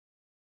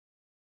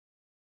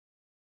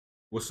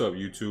What's up,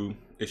 YouTube?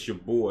 It's your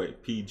boy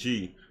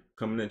PG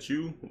coming at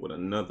you with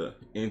another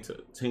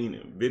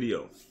entertaining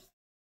video.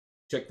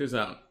 Check this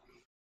out.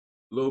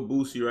 Lil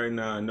Boosie right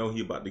now, I know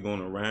he about to go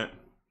on a rant,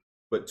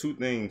 but two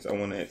things I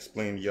want to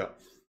explain to y'all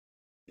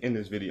in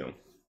this video.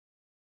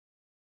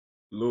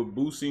 Lil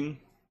Boosie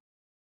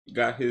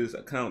got his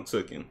account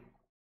taken,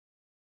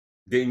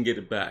 didn't get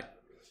it back.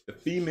 The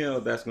female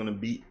that's going to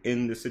be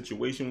in the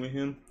situation with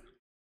him,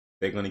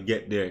 they're going to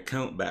get their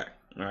account back,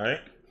 all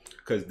right?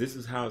 Because this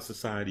is how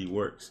society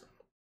works.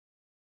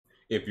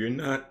 If you're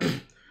not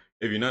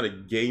a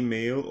gay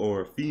male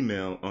or a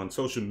female on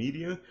social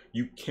media,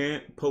 you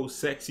can't post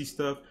sexy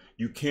stuff.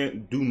 You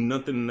can't do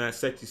nothing in that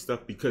sexy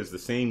stuff because the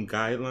same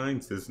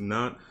guidelines does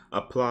not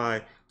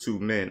apply to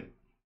men.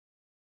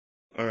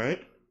 All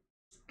right?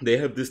 They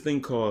have this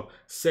thing called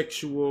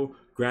sexual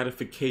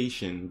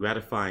gratification,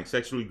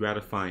 sexually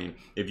gratifying.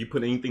 If you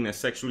put anything that's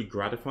sexually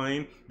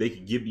gratifying, they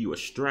could give you a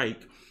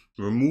strike,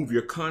 remove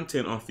your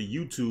content off of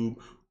YouTube,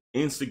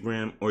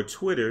 Instagram, or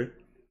Twitter,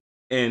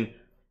 and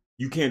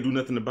you can't do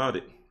nothing about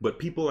it. But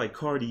people like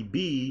Cardi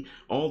B,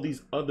 all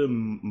these other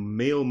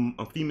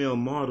female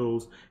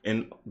models,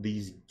 and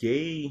these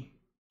gay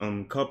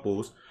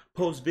couples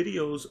post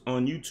videos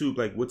on YouTube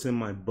like "What's in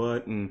my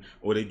butt,"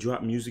 or they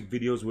drop music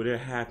videos where they're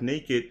half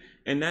naked,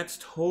 and that's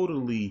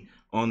totally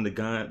on the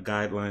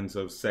guidelines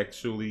of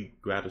sexually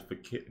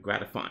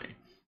gratifying.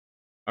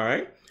 All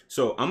right,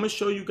 so I'm gonna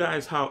show you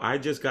guys how I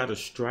just got a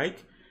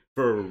strike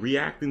for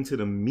reacting to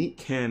the meat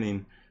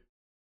cannon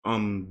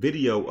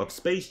video of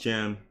Space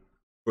Jam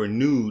for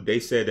nude. They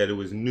said that it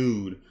was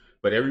nude,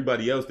 but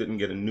everybody else didn't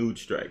get a nude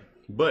strike,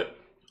 but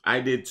I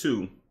did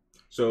too.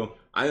 So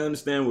I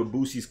understand where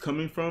Boosie's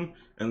coming from,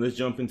 and let's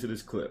jump into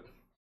this clip.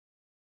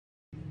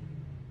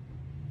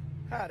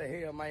 How the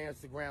hell my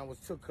Instagram was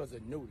took because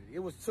of nudity?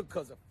 It was took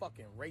because of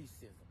fucking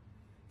racism.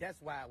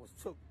 That's why it was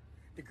took.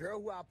 The girl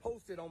who I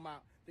posted on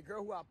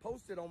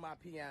my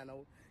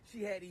piano,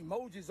 she had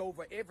emojis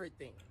over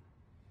everything.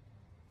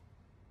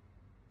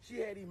 She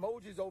had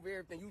emojis over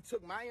everything. You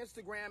took my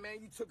Instagram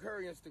and you took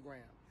her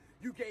Instagram.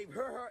 You gave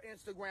her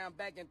Instagram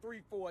back in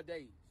 3-4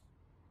 days.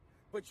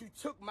 But you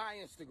took my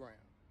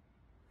Instagram.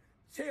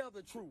 Tell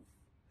the truth.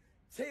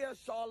 Tell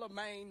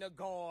Charlemagne the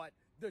God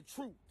the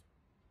truth.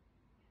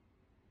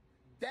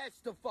 That's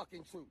the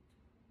fucking truth.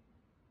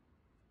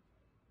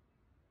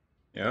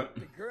 Yep.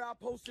 The girl I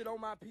posted on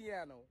my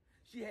piano,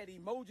 she had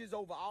emojis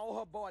over all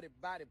her body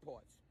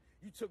parts.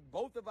 You took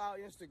both of our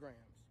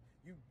Instagrams.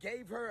 You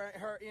gave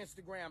her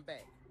Instagram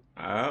back.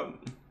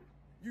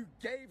 You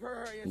gave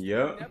her Instagram.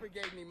 Yep. Never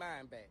gave me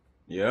mine back.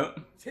 Yep.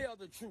 Tell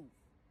the truth.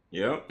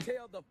 Yep.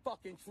 Tell the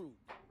fucking truth.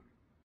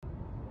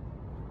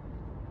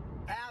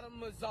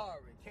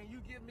 MrsR, can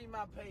you give me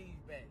my page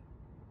back?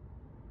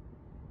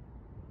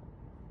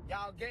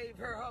 Y'all gave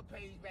her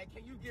page back.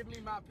 Can you give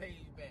me my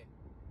page back?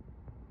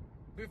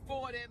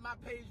 Before that, my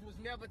page was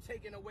never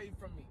taken away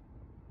from me.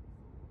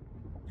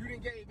 You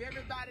done gave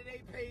everybody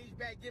their page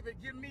back.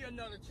 Give me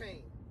another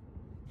chance.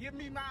 Give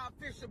me my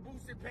official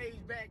Boosie page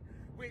back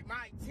with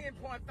my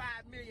 10.5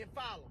 million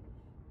followers,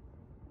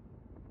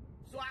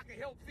 so I can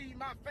help feed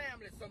my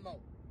family some more.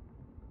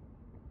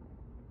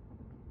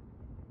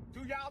 Do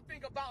y'all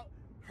think about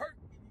hurt?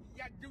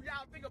 Do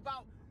y'all think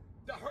about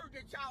the hurt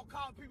that y'all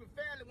call people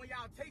family when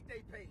y'all take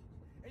their page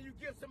and you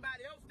give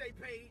somebody else their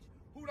page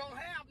who don't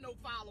have no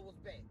followers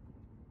back?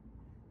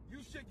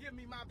 You should give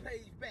me my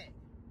page back.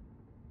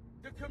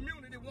 The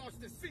community wants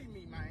to see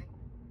me, man.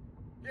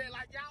 Yeah,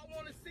 like y'all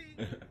want to see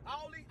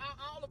all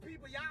the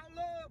people y'all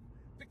love.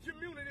 The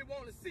community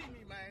want to see me,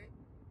 man.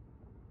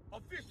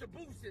 Official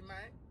Boosie,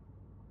 man.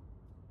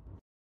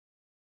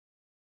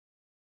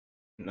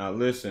 Now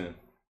listen,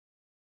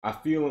 I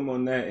feel him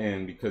on that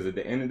end, because at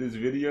the end of this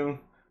video,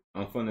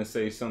 I'm gonna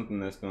say something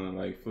that's gonna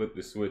like flip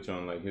the switch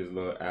on like his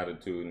little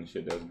attitude and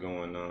shit that's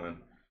going on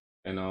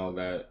and all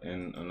that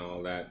and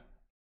all that.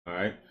 All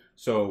right.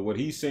 So what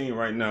he's saying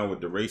right now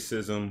with the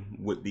racism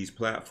with these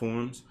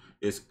platforms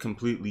is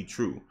completely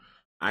true.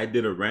 I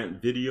did a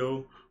rant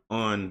video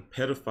on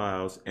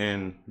pedophiles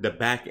and the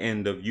back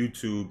end of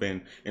YouTube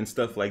and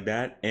stuff like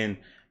that, and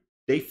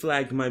they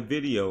flagged my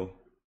video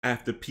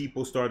after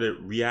people started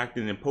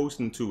reacting and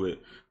posting to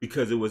it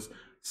because it was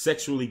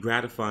sexually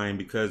gratifying,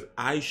 because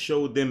I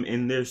showed them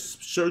in their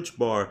search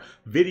bar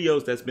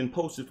videos that's been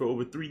posted for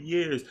over 3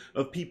 years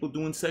of people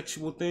doing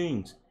sexual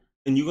things.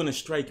 And you're gonna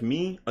strike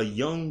me, a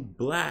young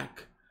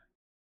black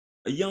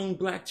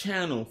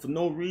channel, for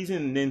no reason,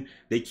 and then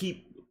they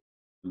keep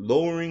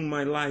lowering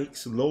my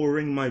likes,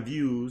 lowering my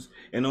views,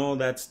 and all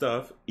that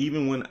stuff.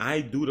 Even when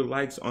I do the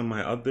likes on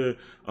my other,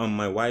 on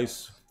my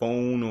wife's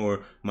phone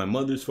or my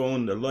mother's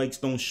phone, the likes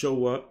don't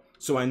show up.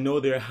 So I know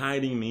they're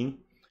hiding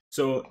me.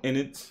 So and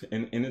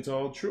it's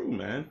all true,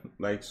 man.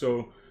 Like,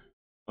 so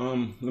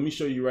let me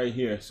show you right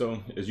here.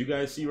 So as you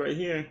guys see right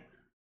here,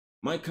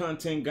 my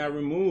content got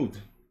removed.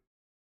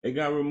 It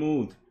got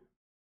removed.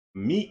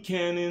 Meat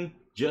cannon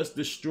just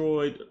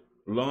destroyed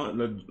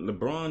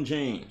LeBron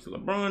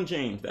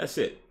James. That's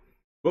it.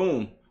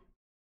 Boom.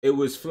 It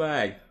was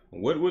flagged.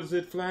 What was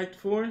it flagged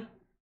for?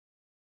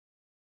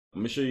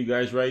 I'm gonna show you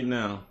guys right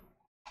now.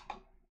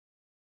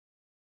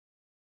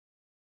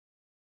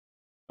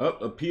 Oh,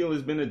 appeal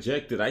has been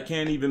ejected. I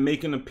can't even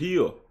make an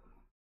appeal.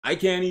 I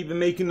can't even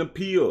make an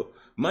appeal.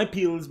 My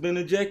appeal has been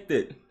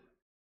ejected.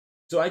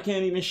 So I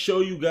can't even show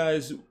you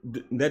guys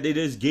that they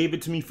just gave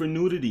it to me for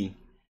nudity.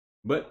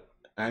 But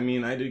I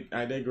mean,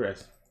 I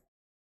digress.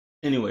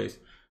 Anyways,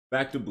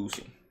 back to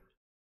Boosie.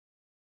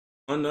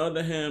 On the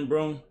other hand,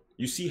 bro,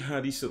 you see how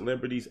these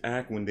celebrities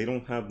act when they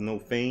don't have no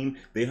fame,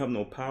 they have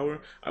no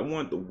power. I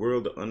want the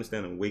world to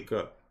understand and wake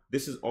up.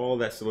 This is all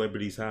that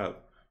celebrities have.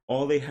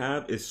 All they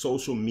have is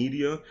social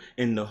media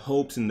and the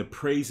hopes and the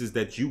praises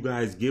that you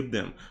guys give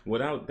them.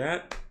 Without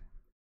that,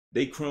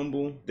 they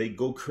crumble, they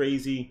go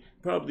crazy,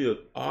 probably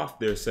off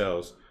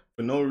themselves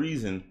for no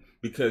reason,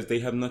 because they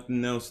have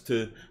nothing else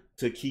to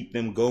keep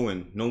them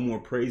going. No more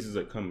praises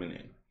are coming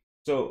in.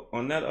 So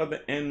on that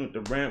other end with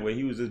the rant where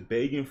he was just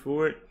begging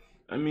for it,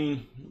 I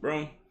mean,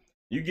 bro,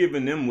 you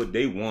giving them what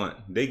they want.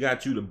 They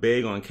got you to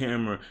beg on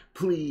camera,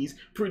 please,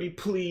 pretty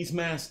please,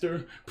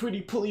 master,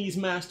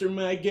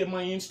 may I get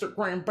my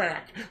Instagram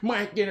back?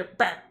 Might I get it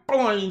back,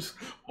 please,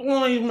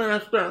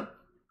 master.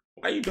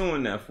 Why you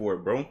doing that for,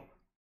 bro?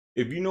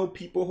 If you know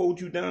people hold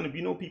you down,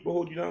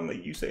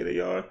 like you say they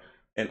are,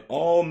 and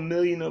all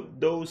million of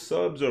those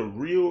subs are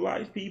real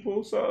life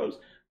people subs,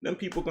 then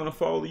people gonna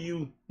follow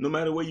you no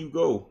matter where you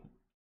go.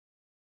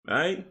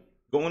 Alright?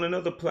 Go on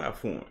another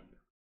platform.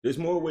 There's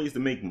more ways to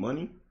make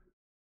money.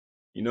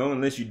 You know,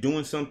 unless you're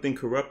doing something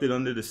corrupted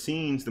under the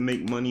scenes to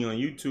make money on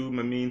YouTube,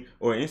 I mean,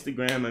 or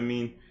Instagram, I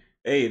mean,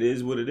 hey, it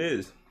is what it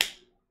is.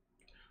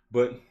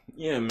 But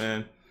yeah,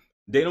 man,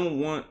 they don't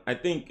want, I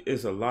think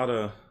it's a lot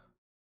of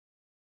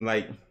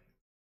like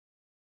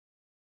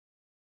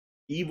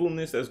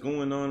evilness that's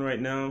going on right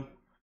now,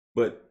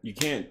 but you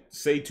can't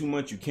say too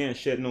much, you can't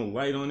shed no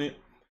light on it.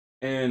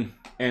 And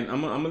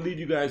I'm gonna leave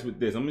you guys with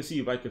this. I'm gonna see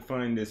if I can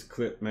find this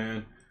clip,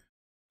 man.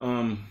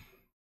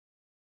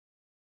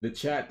 The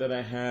chat that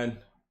I had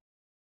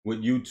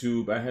with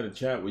YouTube, I had a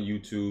chat with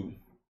YouTube,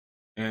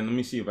 and let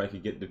me see if I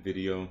could get the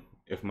video,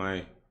 if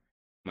my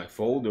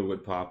folder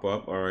would pop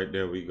up. All right,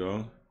 there we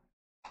go.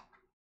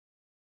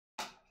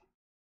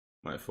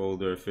 My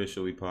folder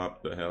officially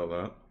popped the hell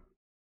up.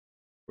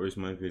 Where's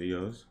my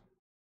videos?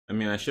 I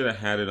mean, I should have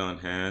had it on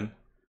hand,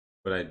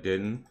 but I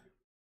didn't.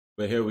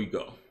 But here we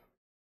go.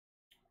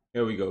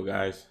 Here we go,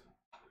 guys.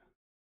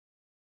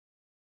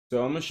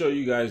 So I'm gonna show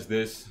you guys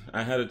this.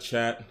 I had a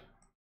chat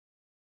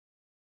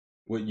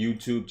with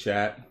YouTube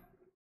chat.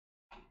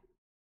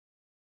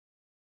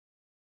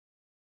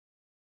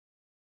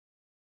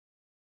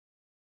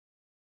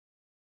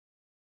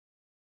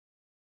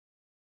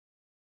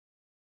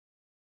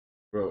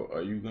 Bro,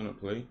 are you gonna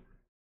play?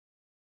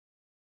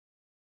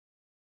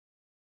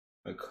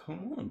 Like,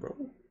 come on, bro.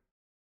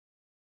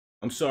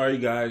 I'm sorry,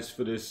 guys,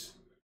 for this.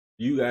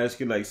 You guys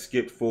can like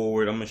skip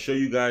forward. I'm gonna show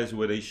you guys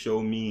where they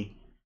show me,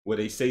 where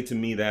they say to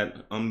me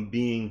that I'm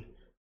being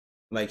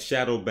like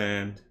shadow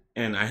banned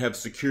and I have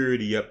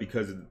security up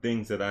because of the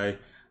things that I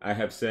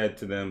have said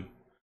to them.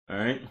 All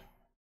right.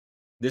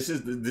 This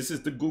is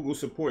the Google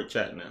support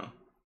chat now.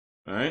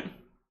 All right.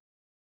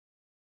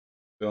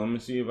 So I'm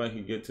gonna see if I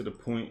can get to the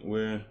point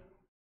where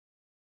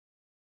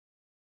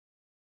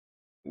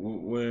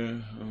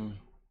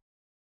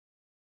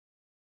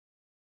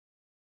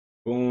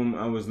boom,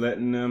 I was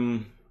letting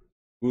them,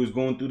 who was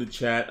going through the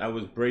chat, I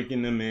was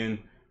breaking them in.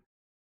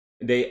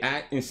 They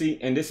act and see,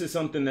 and this is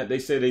something that they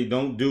say they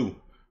don't do.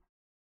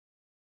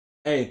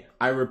 Hey,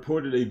 I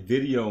reported a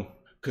video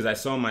because I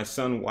saw my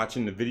son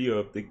watching the video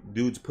of the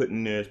dudes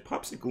putting their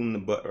popsicle in the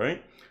butt,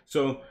 right?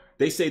 So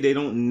they say they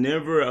don't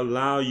never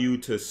allow you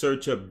to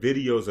search up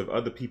videos of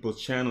other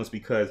people's channels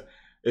because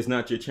it's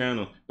not your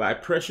channel. But I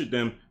pressured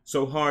them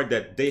so hard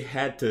that they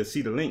had to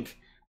see the link.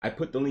 I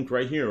put the link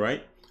right here,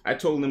 right? I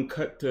told them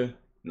cut to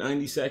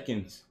 90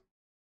 seconds.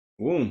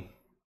 Boom.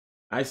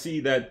 I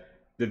see that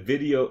the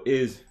video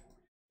is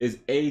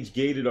age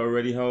gated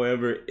already,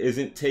 however,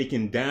 isn't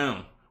taken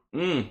down.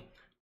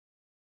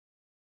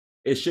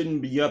 It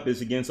shouldn't be up. It's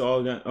against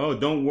all that. Oh,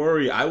 don't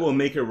worry. I will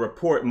make a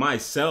report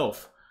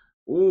myself.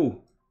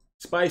 Ooh,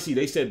 spicy.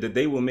 They said that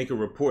they will make a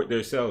report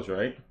themselves,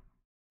 right?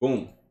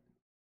 Boom.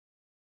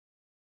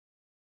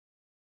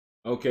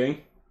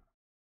 Okay.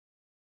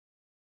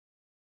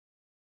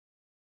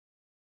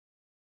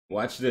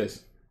 Watch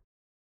this.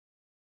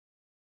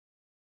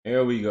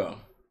 Here we go.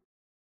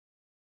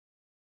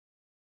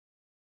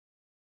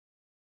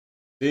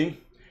 See?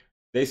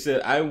 They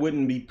said, I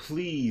wouldn't be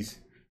pleased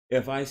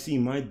if I see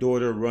my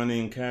daughter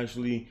running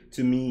casually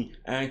to me,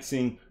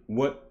 asking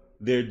what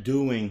they're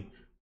doing.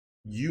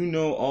 You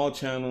know all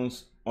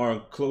channels are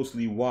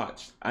closely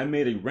watched. I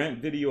made a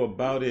rant video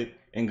about it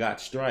and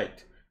got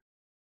striked.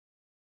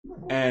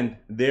 And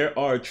there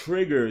are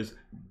triggers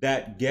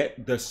that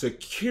get the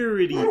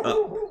security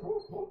up.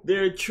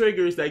 There are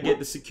triggers that get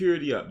the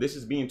security up. This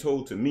is being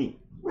told to me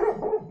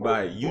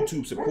by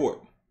YouTube support.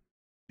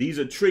 These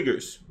are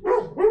triggers,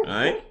 all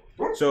right?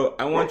 So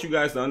I want you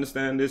guys to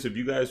understand this. If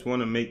you guys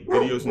want to make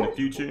videos in the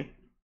future,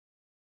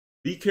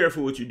 Be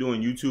careful what you do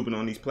on YouTube and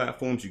on these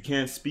platforms. You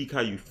can't speak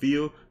how you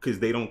feel because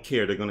they don't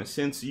care. They're going to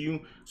censor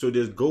you. So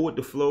just go with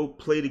the flow,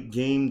 play the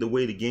game the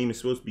way the game is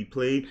supposed to be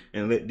played,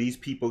 and let these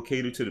people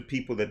cater to the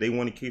people that they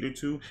want to cater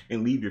to,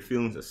 and leave your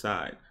feelings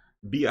aside.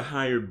 Be a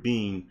higher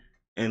being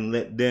and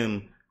let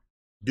them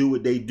do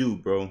what they do,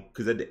 bro.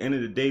 Because at the end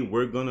of the day,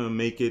 we're going to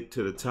make it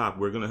to the top.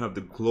 We're going to have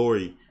the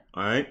glory.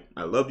 All right?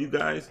 I love you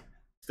guys.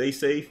 Stay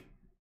safe.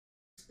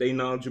 Stay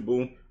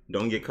knowledgeable.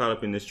 Don't get caught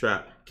up in this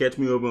trap. Catch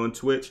me over on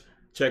Twitch.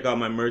 Check out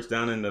my merch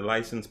down in the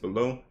license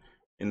below,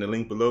 in the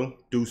link below.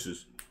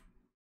 Deuces.